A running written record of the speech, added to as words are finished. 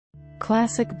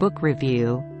Classic Book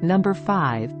Review, Number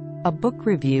 5, a book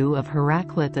review of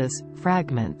Heraclitus,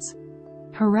 Fragments.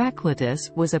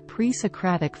 Heraclitus was a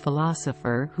pre-Socratic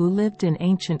philosopher who lived in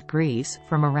ancient Greece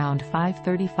from around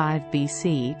 535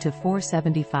 BC to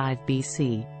 475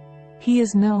 BC. He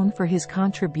is known for his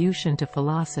contribution to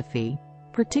philosophy,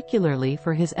 particularly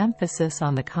for his emphasis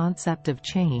on the concept of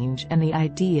change and the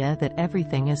idea that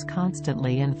everything is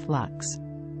constantly in flux.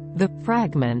 The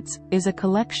Fragments is a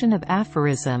collection of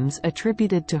aphorisms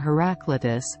attributed to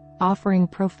Heraclitus, offering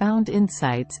profound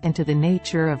insights into the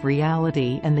nature of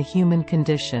reality and the human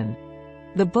condition.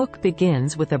 The book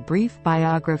begins with a brief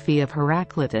biography of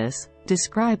Heraclitus,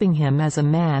 describing him as a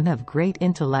man of great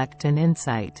intellect and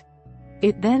insight.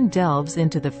 It then delves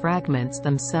into the fragments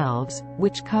themselves,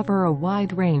 which cover a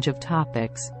wide range of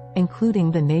topics,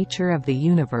 including the nature of the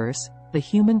universe, the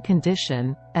human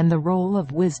condition, and the role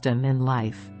of wisdom in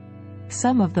life.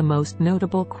 Some of the most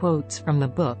notable quotes from the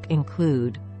book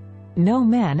include, "No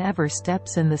man ever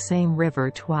steps in the same river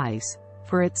twice,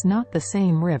 for it's not the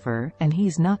same river and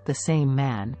he's not the same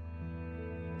man."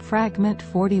 Fragment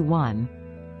 41.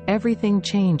 Everything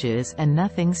changes and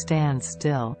nothing stands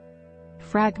still.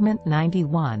 Fragment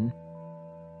 91.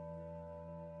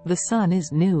 The sun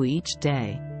is new each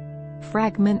day.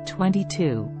 Fragment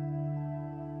 22.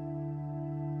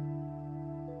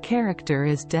 Character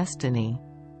is destiny.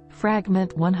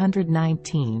 Fragment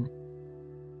 119.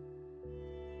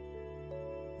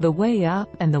 The way up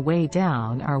and the way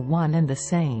down are one and the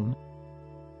same.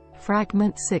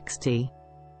 Fragment 60.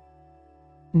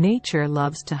 Nature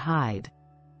loves to hide.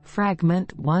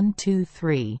 Fragment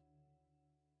 123.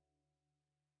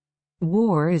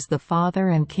 War is the father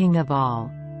and king of all.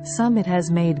 Some it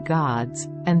has made gods,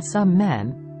 and some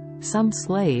men, some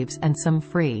slaves and some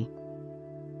free.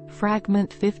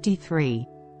 Fragment 53.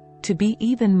 To be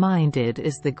even-minded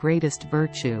is the greatest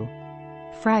virtue.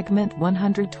 Fragment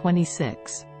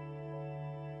 126.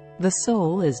 The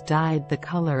soul is dyed the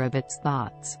color of its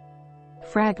thoughts.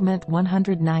 Fragment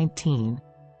 119.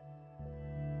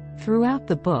 Throughout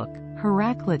the book,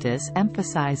 Heraclitus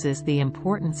emphasizes the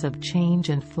importance of change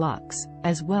and flux,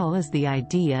 as well as the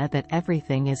idea that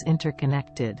everything is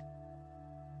interconnected.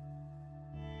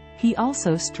 He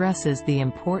also stresses the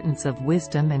importance of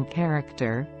wisdom and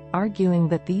character, arguing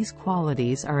that these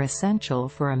qualities are essential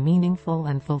for a meaningful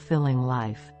and fulfilling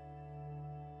life.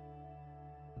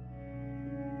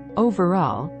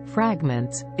 Overall,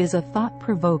 Fragments is a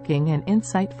thought-provoking and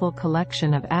insightful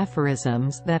collection of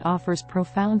aphorisms that offers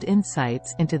profound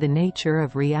insights into the nature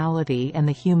of reality and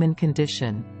the human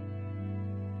condition.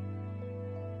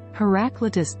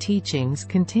 Heraclitus' teachings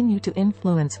continue to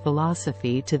influence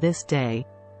philosophy to this day,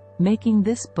 making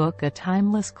this book a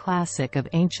timeless classic of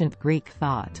ancient Greek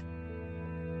thought.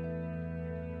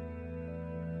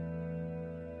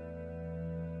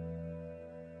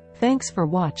 Thanks for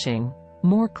watching.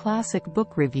 More classic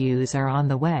book reviews are on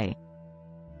the way.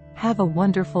 Have a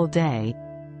wonderful day.